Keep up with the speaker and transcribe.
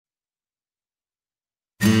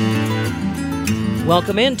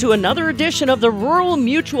Welcome into another edition of the Rural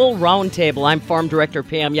Mutual Roundtable. I'm Farm Director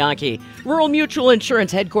Pam Yankee. Rural Mutual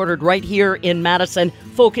Insurance, headquartered right here in Madison,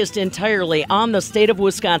 focused entirely on the state of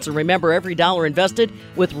Wisconsin. Remember, every dollar invested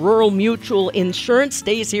with Rural Mutual Insurance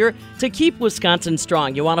stays here to keep Wisconsin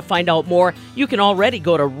strong. You want to find out more? You can already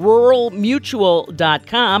go to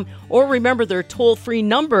ruralmutual.com or remember their toll-free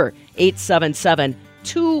number,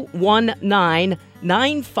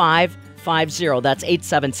 877-219-9550. That's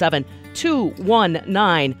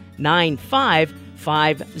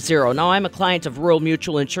 877-219-9550. Now, I'm a client of Rural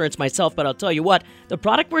Mutual Insurance myself, but I'll tell you what, the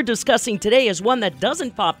product we're discussing today is one that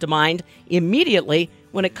doesn't pop to mind immediately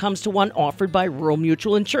when it comes to one offered by Rural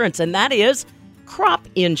Mutual Insurance, and that is crop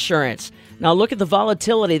insurance. Now, look at the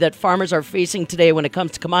volatility that farmers are facing today when it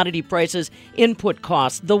comes to commodity prices, input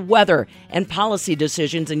costs, the weather, and policy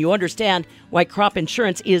decisions, and you understand why crop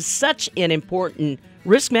insurance is such an important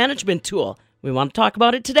risk management tool. We want to talk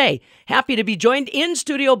about it today. Happy to be joined in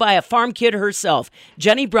studio by a farm kid herself.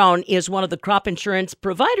 Jenny Brown is one of the crop insurance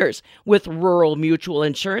providers with Rural Mutual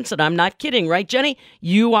Insurance, and I'm not kidding, right, Jenny?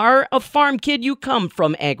 You are a farm kid. You come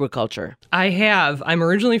from agriculture. I have. I'm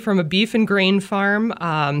originally from a beef and grain farm.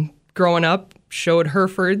 Growing up, showed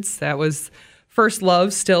Herefords. That was first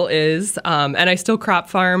love, still is. And I still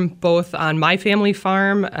crop farm both on my family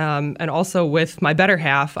farm and also with my better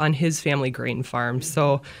half on his family grain farm.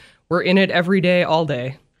 So we're in it every day, all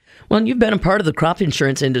day. Well, you've been a part of the crop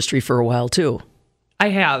insurance industry for a while, too. I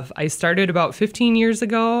have. I started about 15 years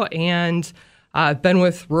ago, and I've been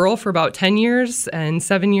with Rural for about 10 years and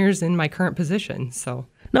 7 years in my current position. So.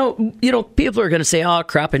 Now, people are going to say, oh,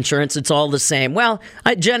 crop insurance, it's all the same. Well,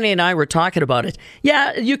 Jenny and I were talking about it.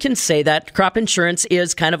 Yeah, you can say that crop insurance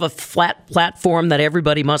is kind of a flat platform that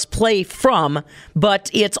everybody must play from, but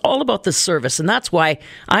it's all about the service. And that's why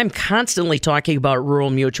I'm constantly talking about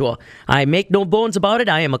Rural Mutual. I make no bones about it.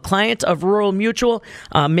 I am a client of Rural Mutual,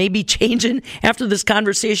 maybe changing after this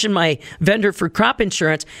conversation my vendor for crop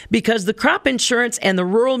insurance, because the crop insurance and the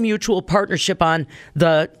Rural Mutual partnership on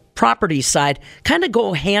the property side kind of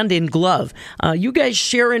go hand in glove. You guys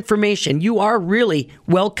share information. You are really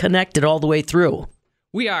well connected all the way through.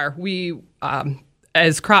 We are. We,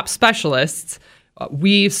 as crop specialists,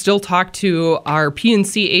 we still talk to our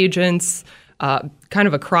P&C agents kind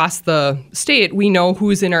of across the state. We know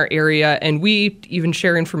who's in our area, and we even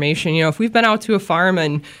share information. If we've been out to a farm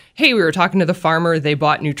and, hey, we were talking to the farmer, they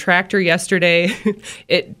bought a new tractor yesterday.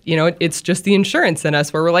 It's just the insurance in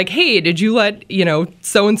us where we're like, hey, did you let,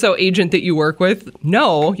 so-and-so agent that you work with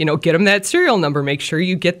know, get them that serial number, make sure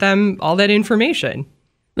you get them all that information.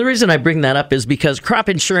 The reason I bring that up is because crop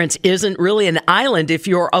insurance isn't really an island if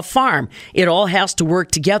you're a farm. It all has to work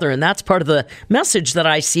together, and that's part of the message that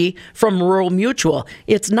I see from Rural Mutual.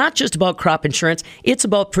 It's not just about crop insurance. It's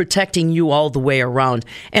about protecting you all the way around.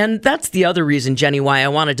 And that's the other reason, Jenny, why I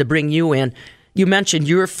wanted to bring you in. You mentioned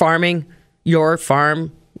you're farming your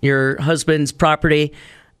farm, your husband's property.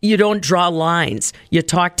 You don't draw lines. You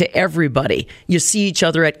talk to everybody. You see each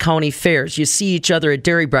other at county fairs. You see each other at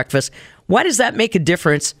dairy breakfast. Why does that make a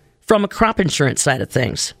difference from a crop insurance side of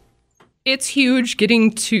things? It's huge getting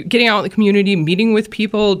out in the community, meeting with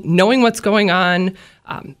people, knowing what's going on,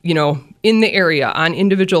 in the area on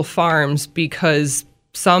individual farms, because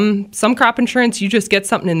some crop insurance, you just get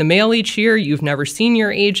something in the mail each year. You've never seen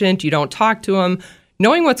your agent. You don't talk to them.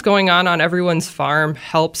 Knowing what's going on everyone's farm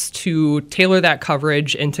helps to tailor that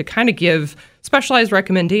coverage and to kind of give specialized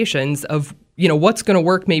recommendations of, what's going to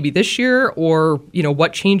work maybe this year or,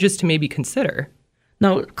 what changes to maybe consider.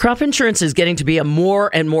 Now, crop insurance is getting to be a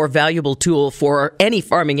more and more valuable tool for any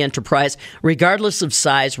farming enterprise, regardless of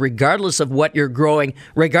size, regardless of what you're growing,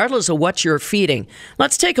 regardless of what you're feeding.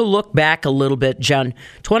 Let's take a look back a little bit, Jen.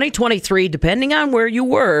 2023, depending on where you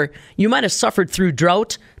were, you might have suffered through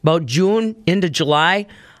drought about June into July.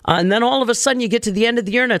 And then all of a sudden you get to the end of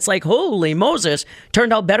the year and it's like, holy Moses,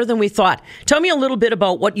 turned out better than we thought. Tell me a little bit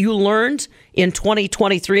about what you learned in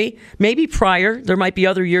 2023, maybe prior. There might be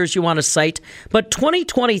other years you want to cite. But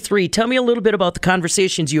 2023, tell me a little bit about the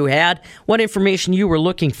conversations you had, what information you were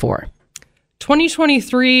looking for.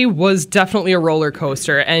 2023 was definitely a roller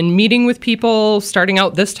coaster. And meeting with people starting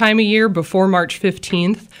out this time of year before March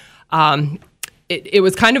 15th, it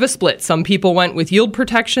was kind of a split. Some people went with yield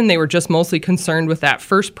protection. They were just mostly concerned with that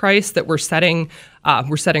first price that we're setting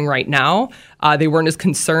right now. They weren't as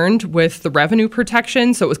concerned with the revenue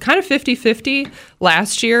protection. So it was kind of 50-50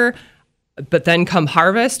 last year. But then come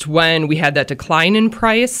harvest, when we had that decline in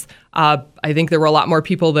price, I think there were a lot more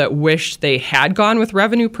people that wished they had gone with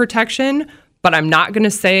revenue protection. But I'm not going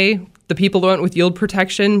to say the people that went with yield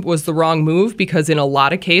protection was the wrong move, because in a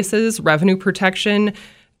lot of cases, revenue protection,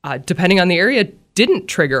 depending on the area, didn't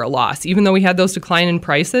trigger a loss. Even though we had those decline in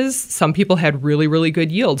prices, some people had really, really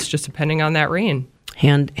good yields just depending on that rain.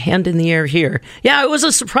 Hand in the air here. Yeah, it was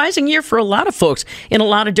a surprising year for a lot of folks in a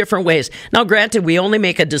lot of different ways. Now, granted, we only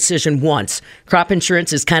make a decision once. Crop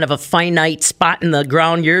insurance is kind of a finite spot in the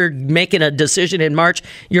ground. You're making a decision in March.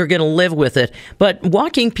 You're going to live with it. But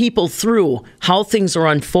walking people through how things are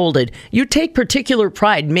unfolded, you take particular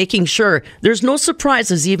pride making sure there's no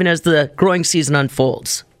surprises even as the growing season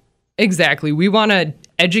unfolds. Exactly. We want to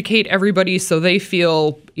educate everybody so they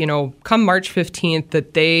feel, come March 15th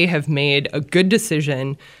that they have made a good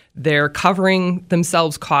decision. They're covering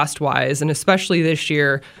themselves cost-wise, and especially this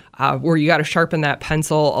year where you got to sharpen that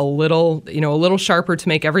pencil a little sharper to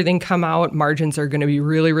make everything come out. Margins are going to be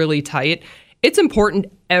really, really tight. It's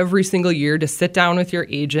important every single year to sit down with your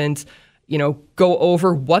agent, go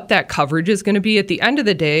over what that coverage is going to be. At the end of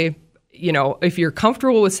the day, if you're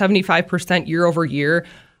comfortable with 75% year over year,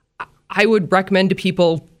 I would recommend to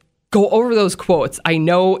people go over those quotes. I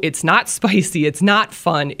know it's not spicy, it's not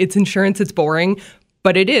fun, it's insurance, it's boring,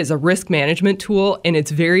 but it is a risk management tool, and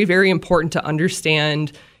it's very, very important to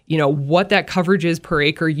understand, what that coverage is per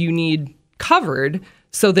acre you need covered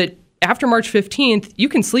so that after March 15th, you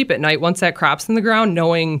can sleep at night once that crop's in the ground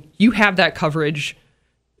knowing you have that coverage,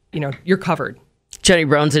 you're covered. Jenny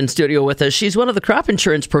Brown's in studio with us. She's one of the crop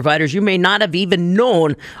insurance providers you may not have even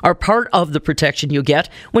known are part of the protection you get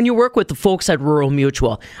when you work with the folks at Rural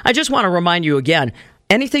Mutual. I just want to remind you again,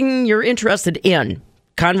 anything you're interested in,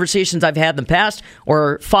 conversations I've had in the past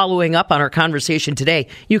or following up on our conversation today,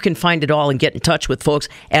 you can find it all and get in touch with folks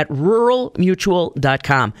at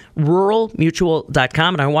ruralmutual.com.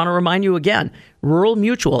 Ruralmutual.com. And I want to remind you again, Rural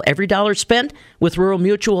Mutual, every dollar spent with Rural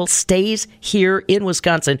Mutual stays here in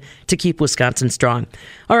Wisconsin to keep Wisconsin strong.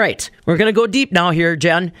 All right, we're going to go deep now here,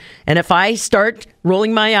 Jen. And if I start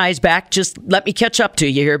rolling my eyes back, just let me catch up to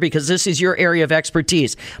you here because this is your area of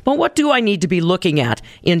expertise. But what do I need to be looking at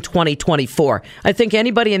in 2024? I think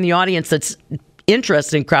anybody in the audience that's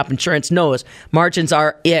interested in crop insurance knows margins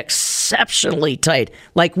are exceptionally tight,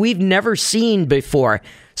 like we've never seen before.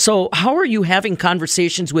 So how are you having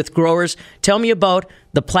conversations with growers? Tell me about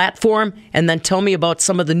the platform, and then tell me about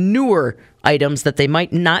some of the newer items that they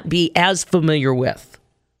might not be as familiar with.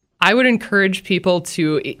 I would encourage people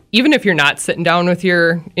to, even if you're not sitting down with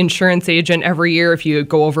your insurance agent every year, if you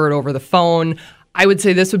go over it over the phone, I would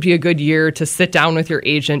say this would be a good year to sit down with your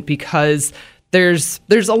agent because there's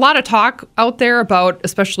a lot of talk out there about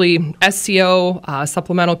especially SCO,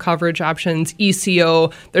 supplemental coverage options, ECO.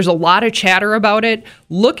 There's a lot of chatter about it.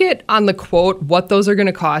 Look at on the quote what those are going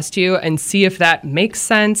to cost you and see if that makes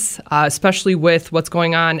sense, especially with what's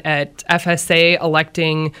going on at FSA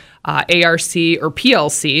electing ARC or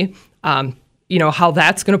PLC. How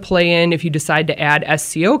that's going to play in if you decide to add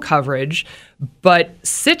SCO coverage. But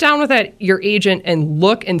sit down with your agent and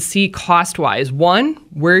look and see cost-wise. One,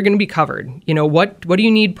 where you're going to be covered. What do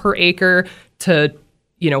you need per acre to,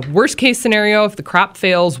 worst case scenario, if the crop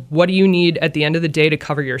fails, what do you need at the end of the day to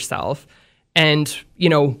cover yourself? And,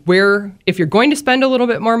 where, if you're going to spend a little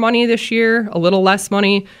bit more money this year, a little less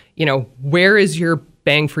money, where is your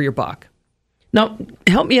bang for your buck? Now,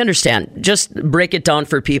 help me understand. Just break it down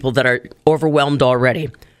for people that are overwhelmed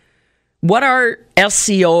already. What are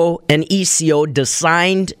SCO and ECO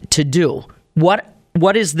designed to do? What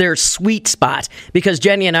is their sweet spot? Because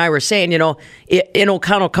Jenny and I were saying, in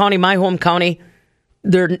Oconto County, my home county,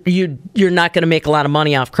 you're not going to make a lot of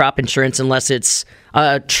money off crop insurance unless it's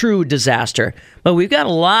a true disaster. But we've got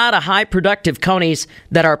a lot of high productive counties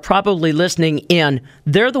that are probably listening in.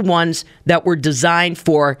 They're the ones that were designed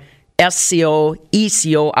for SCO,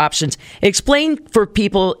 ECO options. Explain for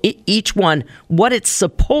people, each one, what it's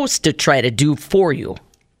supposed to try to do for you.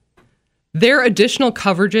 There are additional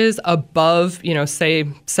coverages above, say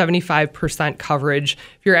 75% coverage.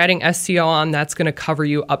 If you're adding SCO on, that's going to cover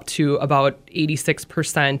you up to about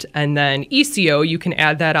 86%. And then ECO, you can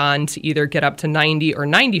add that on to either get up to 90 or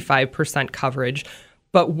 95% coverage.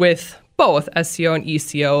 But with both SCO and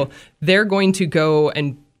ECO, they're going to go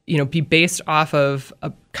and be based off of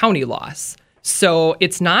a county loss. So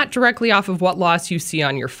it's not directly off of what loss you see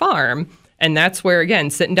on your farm. And that's where, again,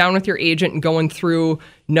 sitting down with your agent and going through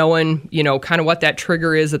knowing, kind of what that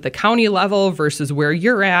trigger is at the county level versus where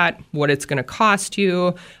you're at, what it's going to cost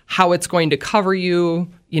you, how it's going to cover you,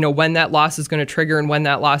 when that loss is going to trigger and when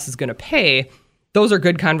that loss is going to pay. Those are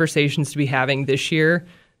good conversations to be having this year.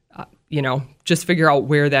 just figure out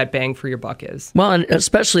where that bang for your buck is. Well, and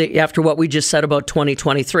especially after what we just said about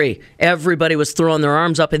 2023. Everybody was throwing their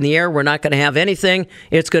arms up in the air. We're not going to have anything.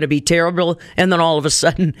 It's going to be terrible. And then all of a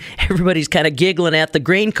sudden, everybody's kind of giggling at the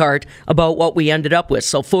grain cart about what we ended up with.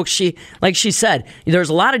 So, folks, like she said, there's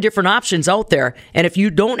a lot of different options out there. And if you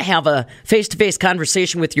don't have a face-to-face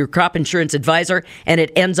conversation with your crop insurance advisor and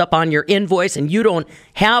it ends up on your invoice and you don't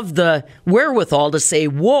have the wherewithal to say,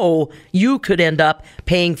 whoa, you could end up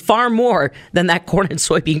paying far more than that corn and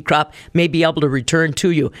soybean crop may be able to return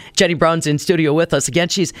to you. Jenny Brown's in studio with us. Again,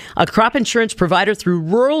 she's a crop insurance provider through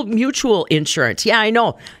Rural Mutual Insurance. Yeah, I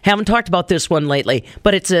know. Haven't talked about this one lately,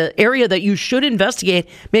 but it's an area that you should investigate.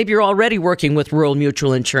 Maybe you're already working with Rural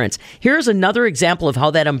Mutual Insurance. Here's another example of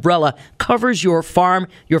how that umbrella covers your farm,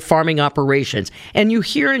 your farming operations. And you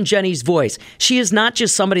hear in Jenny's voice, she is not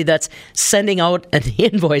just somebody that's sending out an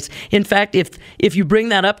invoice. In fact, if you bring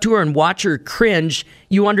that up to her and watch her cringe,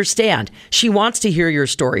 you understand. She wants to hear your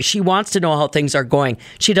story. She wants to know how things are going.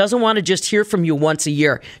 She doesn't want to just hear from you once a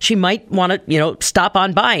year. She might want to, stop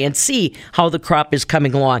on by and see how the crop is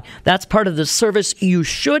coming along. That's part of the service you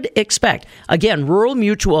should expect. Again,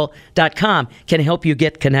 ruralmutual.com can help you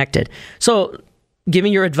get connected. So give me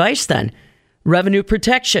your advice then. Revenue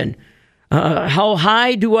protection. How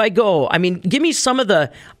high do I go? I mean, give me some of the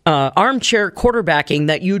armchair quarterbacking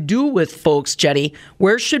that you do with folks, Jenny.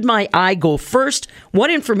 Where should my eye go first? What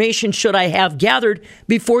information should I have gathered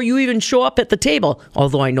before you even show up at the table?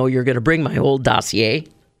 Although I know you're going to bring my whole dossier.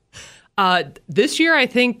 This year, I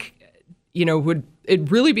think, would it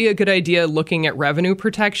really be a good idea looking at revenue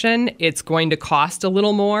protection? It's going to cost a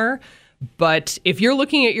little more. But if you're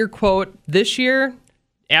looking at your quote this year,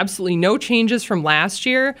 absolutely no changes from last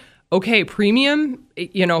year. Okay, premium,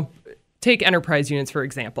 take enterprise units, for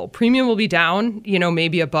example. Premium will be down,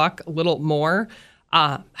 maybe $1, a little more.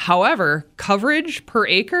 However, coverage per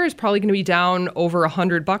acre is probably going to be down over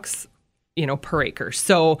 $100, per acre.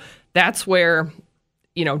 So that's where,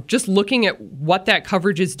 just looking at what that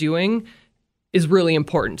coverage is doing is really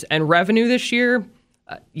important. And revenue this year,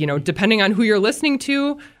 depending on who you're listening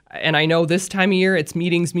to, and I know this time of year it's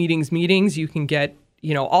meetings, you can get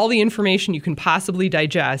all the information you can possibly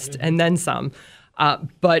digest and then some.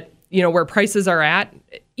 But, where prices are at,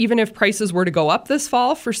 even if prices were to go up this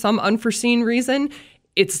fall for some unforeseen reason,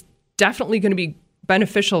 it's definitely going to be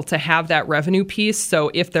beneficial to have that revenue piece. So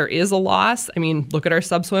if there is a loss, look at our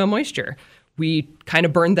subsoil moisture. We kind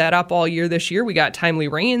of burned that up all year this year. We got timely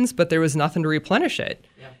rains, but there was nothing to replenish it.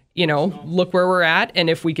 Yeah. Look where we're at. And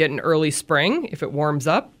if we get an early spring, if it warms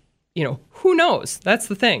up, who knows? That's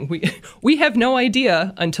the thing. We have no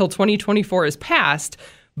idea until 2024 is passed,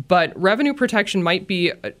 but revenue protection might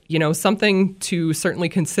be, something to certainly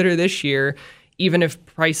consider this year. Even if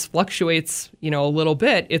price fluctuates, a little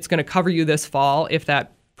bit, it's going to cover you this fall if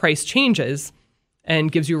that price changes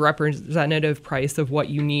and gives you a representative price of what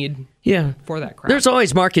you need for that crop. There's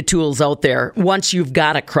always market tools out there once you've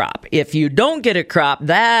got a crop. If you don't get a crop,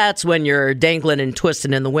 that's when you're dangling and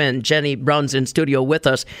twisting in the wind. Jenny Brown's in studio with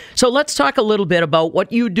us. So let's talk a little bit about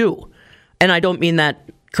what you do. And I don't mean that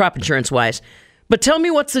crop insurance-wise. But tell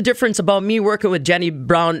me what's the difference about me working with Jenny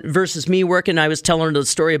Brown versus me working. I was telling her the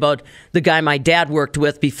story about the guy my dad worked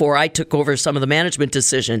with before I took over some of the management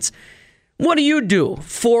decisions. What do you do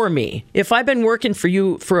for me? If I've been working for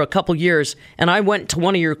you for a couple years and I went to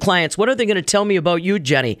one of your clients, what are they going to tell me about you,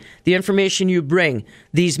 Jenny? The information you bring,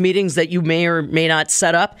 these meetings that you may or may not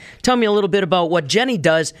set up. Tell me a little bit about what Jenny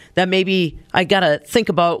does that maybe I got to think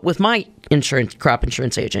about with my crop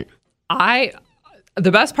insurance agent.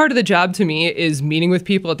 The best part of the job to me is meeting with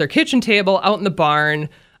people at their kitchen table, out in the barn,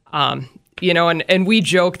 and we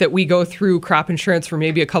joke that we go through crop insurance for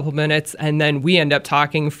maybe a couple minutes and then we end up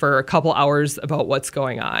talking for a couple hours about what's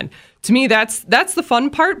going on. To me, that's the fun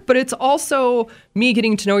part, but it's also me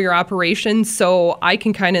getting to know your operation so I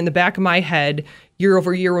can kind of in the back of my head, year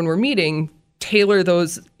over year when we're meeting, tailor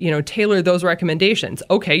those recommendations.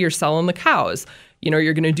 Okay, you're selling the cows.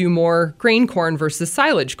 You're going to do more grain corn versus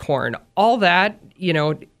silage corn. All that,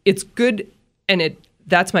 it's good and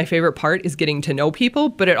that's my favorite part is getting to know people,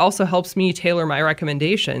 but it also helps me tailor my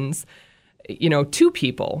recommendations, to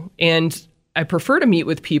people. And I prefer to meet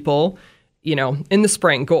with people, in the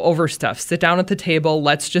spring, go over stuff, sit down at the table,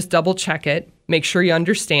 let's just double check it, make sure you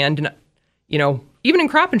understand. And, even in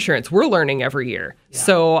crop insurance, we're learning every year. Yeah.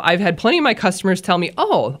 So I've had plenty of my customers tell me,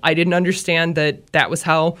 oh, I didn't understand that was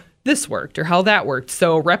how this worked or how that worked.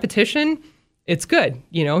 So repetition, it's good,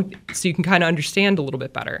 so you can kind of understand a little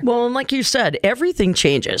bit better. Well, and like you said, everything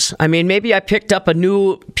changes. Maybe I picked up a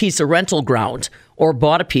new piece of rental ground or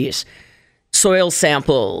bought a piece. soil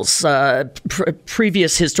samples,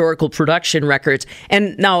 previous historical production records.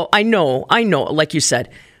 And now I know, like you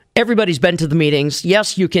said, everybody's been to the meetings.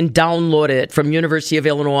 Yes, you can download it from University of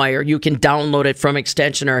Illinois, or you can download it from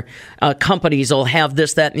Extension, or companies will have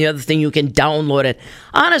this, that, and the other thing. You can download it.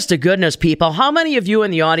 Honest to goodness, people, how many of you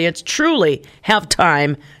in the audience truly have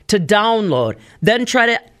time to download, then try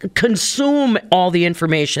to consume all the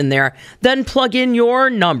information there, then plug in your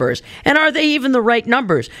numbers? And are they even the right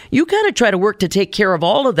numbers? You kind of try to work to take care of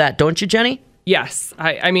all of that, don't you, Jenny? Yes.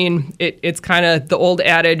 I mean, it's kind of the old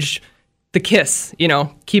adage, the KISS,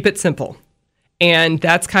 keep it simple. And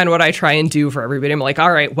that's kind of what I try and do for everybody. I'm like,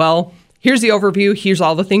 all right, well, here's the overview. Here's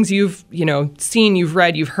all the things you've, seen, you've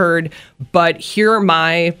read, you've heard. But here are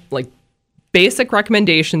my basic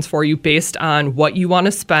recommendations for you based on what you want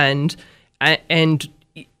to spend. And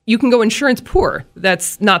you can go insurance poor.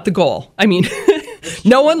 That's not the goal. I mean,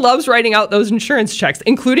 no one loves writing out those insurance checks,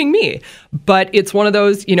 including me. But it's one of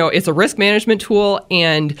those, it's a risk management tool,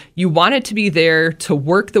 and you want it to be there to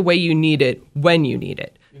work the way you need it when you need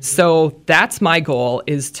it. Mm-hmm. So that's my goal,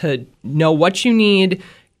 is to know what you need,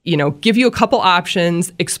 give you a couple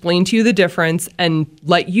options, explain to you the difference, and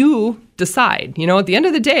let you decide. At the end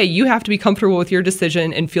of the day, you have to be comfortable with your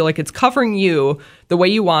decision and feel like it's covering you the way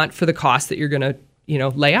you want for the cost that you're going to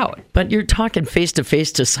lay out. But you're talking face to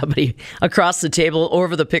face to somebody across the table,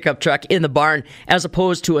 over the pickup truck, in the barn, as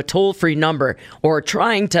opposed to a toll-free number or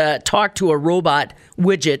trying to talk to a robot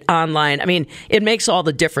widget online. I mean, it makes all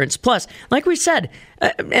the difference. Plus, like we said,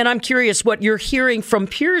 and I'm curious what you're hearing from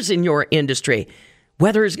peers in your industry.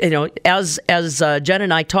 Whether, as Jen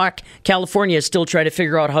and I talk, California is still trying to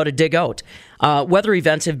figure out how to dig out. Weather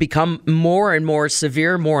events have become more and more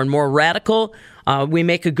severe, more and more radical. We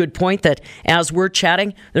make a good point that as we're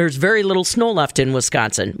chatting, there's very little snow left in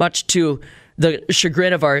Wisconsin, much to the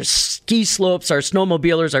chagrin of our ski slopes, our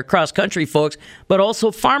snowmobilers, our cross-country folks, but also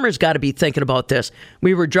farmers got to be thinking about this.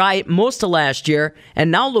 We were dry most of last year, and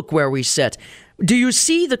now look where we sit. Do you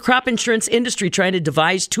see the crop insurance industry trying to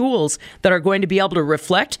devise tools that are going to be able to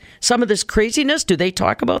reflect some of this craziness? Do they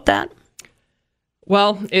talk about that?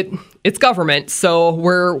 Well, it's government, so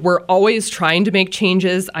we're always trying to make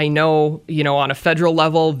changes. I know, on a federal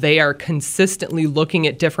level, they are consistently looking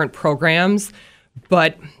at different programs,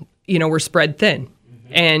 but, we're spread thin.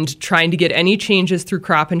 Mm-hmm. And trying to get any changes through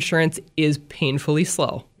crop insurance is painfully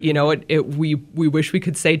slow. We wish we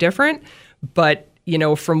could say different, but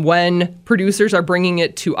from when producers are bringing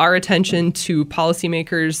it to our attention, to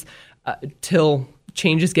policymakers, till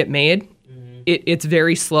changes get made, it's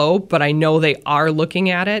very slow, but I know they are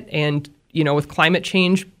looking at it. And, with climate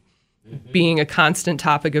change being a constant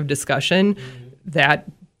topic of discussion, that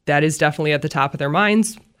is definitely at the top of their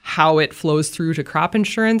minds. How it flows through to crop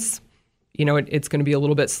insurance, it's going to be a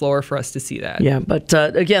little bit slower for us to see that. Yeah, but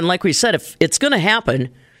again, like we said, if it's going to happen,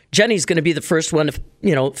 Jenny's going to be the first one to,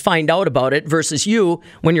 find out about it, versus you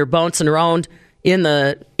when you're bouncing around in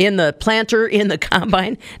the planter, in the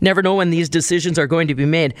combine. Never know when these decisions are going to be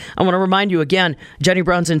made. I want to remind you again, Jenny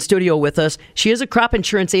Brown's in studio with us. She is a crop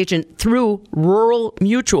insurance agent through Rural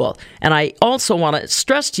Mutual. And I also want to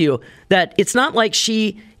stress to you that it's not like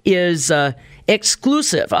she is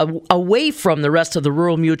exclusive, away from the rest of the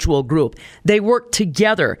Rural Mutual group. They work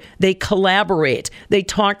together. They collaborate. They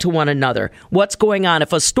talk to one another. What's going on?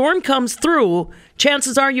 If a storm comes through,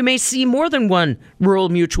 chances are you may see more than one Rural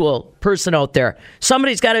Mutual person out there.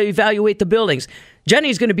 Somebody's got to evaluate the buildings.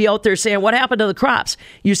 Jenny's going to be out there saying, what happened to the crops?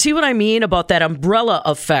 You see what I mean about that umbrella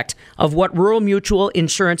effect of what Rural Mutual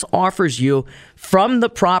Insurance offers you, from the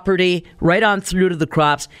property right on through to the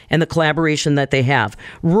crops, and the collaboration that they have.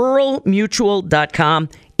 Ruralmutual.com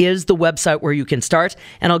is the website where you can start.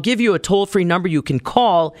 And I'll give you a toll-free number you can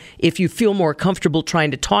call if you feel more comfortable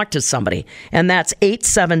trying to talk to somebody. And that's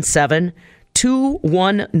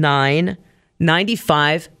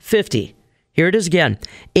 877-219-9550. Here it is again,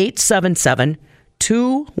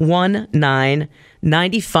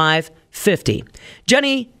 877-219-9550.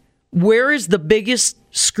 Jenny, where is the biggest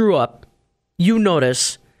screw up you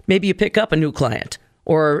notice? Maybe you pick up a new client,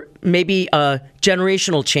 or maybe a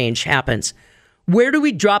generational change happens. Where do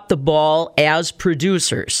we drop the ball as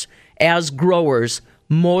producers, as growers,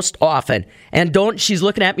 most often? And she's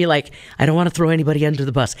looking at me like, I don't want to throw anybody under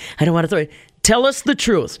the bus. I don't want to throw. Tell us the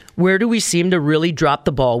truth. Where do we seem to really drop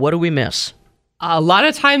the ball? What do we miss? A lot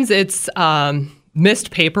of times it's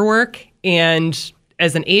missed paperwork. And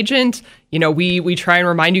as an agent, we try and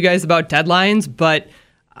remind you guys about deadlines, but,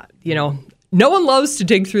 no one loves to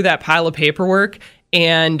dig through that pile of paperwork.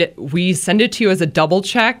 And we send it to you as a double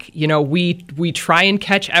check. We try and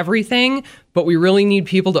catch everything, but we really need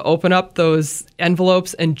people to open up those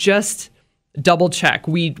envelopes and just double check.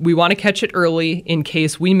 We want to catch it early in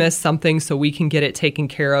case we miss something so we can get it taken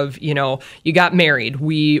care of. You know, you got married.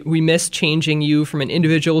 We missed changing you from an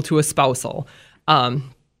individual to a spousal.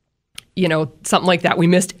 You know, something like that. We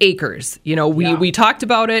missed acres. You know, we talked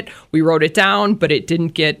about it, we wrote it down, but it didn't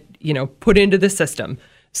get, you know, put into the system.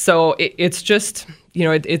 So it's just, you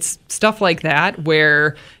know, it's stuff like that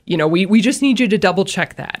where, you know, we just need you to double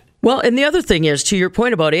check that. Well, and the other thing is, to your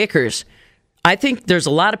point about acres, I think there's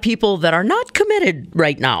a lot of people that are not committed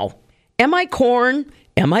right now. Am I corn?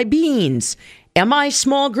 Am I beans? Am I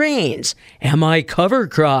small grains? Am I cover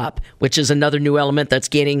crop? Which is another new element that's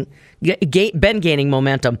been gaining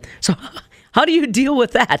momentum. So how do you deal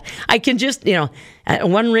with that? I can just, you know,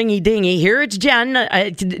 one ringy dingy. Here it's Jen.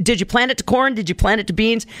 Did you plant it to corn? Did you plant it to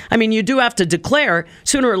beans? I mean, you do have to declare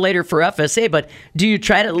sooner or later for FSA, but do you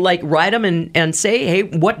try to like write them and say, hey,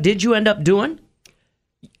 what did you end up doing?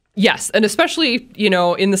 Yes, and especially, you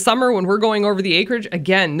know, in the summer when we're going over the acreage,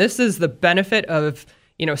 again, this is the benefit of,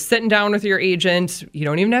 you know, sitting down with your agent. You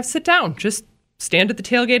don't even have to sit down. Just stand at the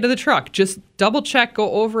tailgate of the truck. Just double check,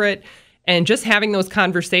 go over it, and just having those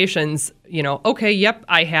conversations, you know, okay, yep,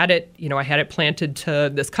 I had it planted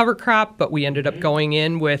to this cover crop, but we ended up going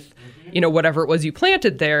in with, you know, whatever it was you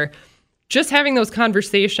planted there. Just having those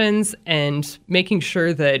conversations and making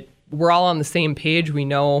sure that we're all on the same page. We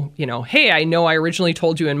know, you know, hey, I know I originally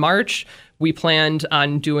told you in March we planned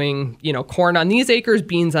on doing, you know, corn on these acres,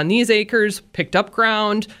 beans on these acres, picked up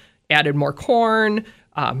ground, added more corn,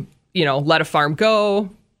 you know, let a farm go,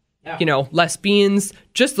 you know, less beans.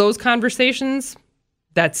 Just those conversations,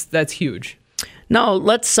 that's huge. Now,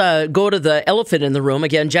 let's go to the elephant in the room.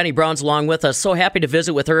 Again, Jenny Brown's along with us. So happy to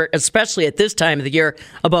visit with her, especially at this time of the year,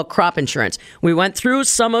 about crop insurance. We went through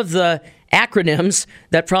some of the acronyms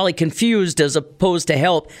that probably confused as opposed to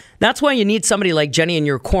help. That's why you need somebody like Jenny in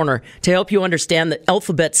your corner to help you understand the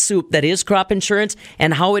alphabet soup that is crop insurance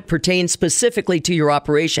and how it pertains specifically to your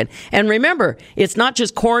operation. And remember, it's not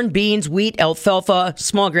just corn, beans, wheat, alfalfa,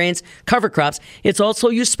 small grains, cover crops. It's also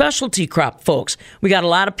you specialty crop folks. We got a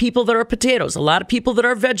lot of people that are potatoes, a lot of people that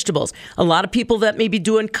are vegetables, a lot of people that may be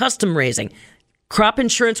doing custom raising. Crop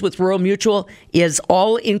insurance with Rural Mutual is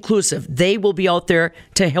all inclusive. They will be out there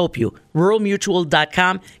to help you.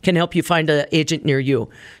 RuralMutual.com can help you find an agent near you.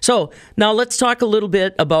 So now let's talk a little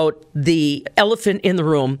bit about the elephant in the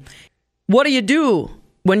room. What do you do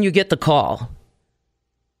when you get the call?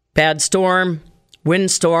 Bad storm,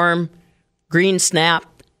 windstorm, green snap,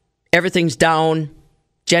 everything's down.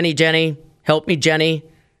 Jenny, help me, Jenny.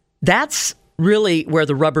 That's really where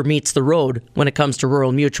the rubber meets the road when it comes to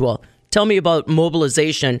Rural Mutual. Tell me about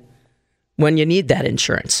mobilization when you need that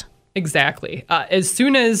insurance. Exactly. As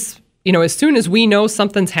soon as we know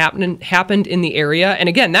something's happened in the area, and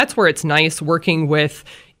again, that's where it's nice working with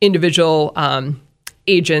individual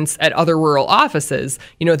agents at other rural offices.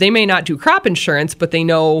 You know, they may not do crop insurance, but they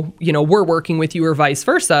know, you know, we're working with you or vice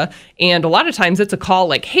versa. And a lot of times it's a call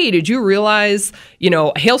like, hey, did you realize, you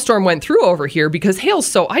know, a hailstorm went through over here? Because hail's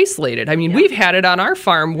so isolated. I mean, we've had it on our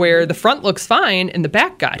farm where the front looks fine and the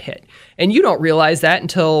back got hit. And you don't realize that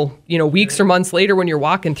until, you know, weeks or months later when you're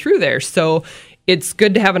walking through there. So it's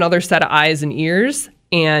good to have another set of eyes and ears.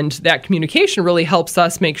 And that communication really helps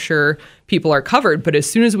us make sure people are covered. But as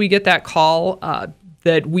soon as we get that call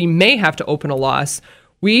that we may have to open a loss,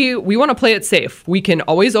 we want to play it safe. We can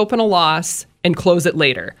always open a loss and close it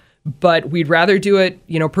later, but we'd rather do it,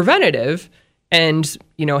 you know, preventative and,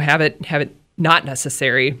 you know, have it not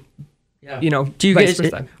necessary. You know, do you guys,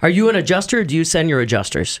 are you an adjuster or do you send your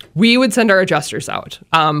adjusters? We would send our adjusters out.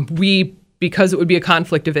 Because it would be a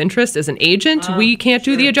conflict of interest as an agent, we can't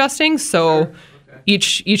do the adjusting. So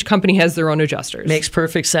each company has their own adjusters. Makes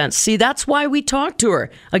perfect sense. See, that's why we talked to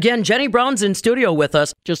her. Again, Jenny Brown's in studio with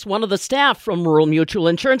us, just one of the staff from Rural Mutual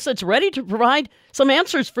Insurance that's ready to provide some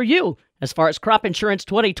answers for you as far as crop insurance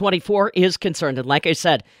 2024 is concerned. And like I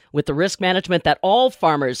said, with the risk management that all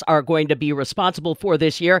farmers are going to be responsible for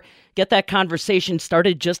this year, get that conversation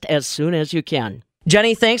started just as soon as you can.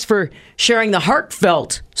 Jenny, thanks for sharing the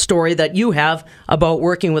heartfelt story that you have about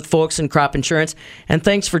working with folks in crop insurance. And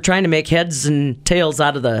thanks for trying to make heads and tails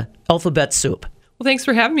out of the alphabet soup. Well, thanks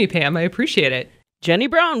for having me, Pam. I appreciate it. Jenny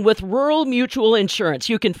Brown with Rural Mutual Insurance.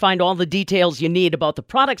 You can find all the details you need about the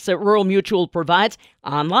products that Rural Mutual provides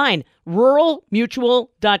online,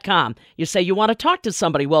 ruralmutual.com. You say you want to talk to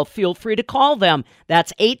somebody, well, feel free to call them.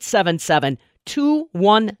 That's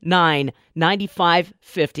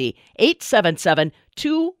 877-219-9550.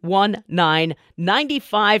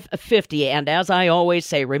 877-219-9550. And as I always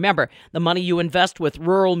say, remember, the money you invest with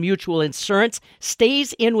Rural Mutual Insurance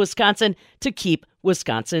stays in Wisconsin to keep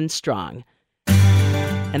Wisconsin strong.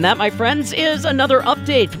 And that, my friends, is another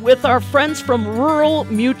update with our friends from Rural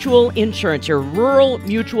Mutual Insurance, your Rural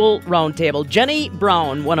Mutual Roundtable. Jenny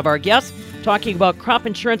Brown, one of our guests, talking about crop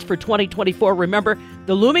insurance for 2024. Remember,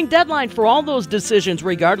 the looming deadline for all those decisions,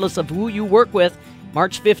 regardless of who you work with,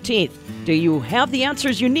 March 15th. Do you have the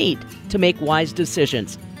answers you need to make wise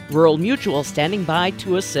decisions? Rural Mutual standing by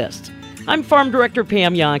to assist. I'm Farm Director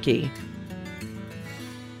Pam Yankee.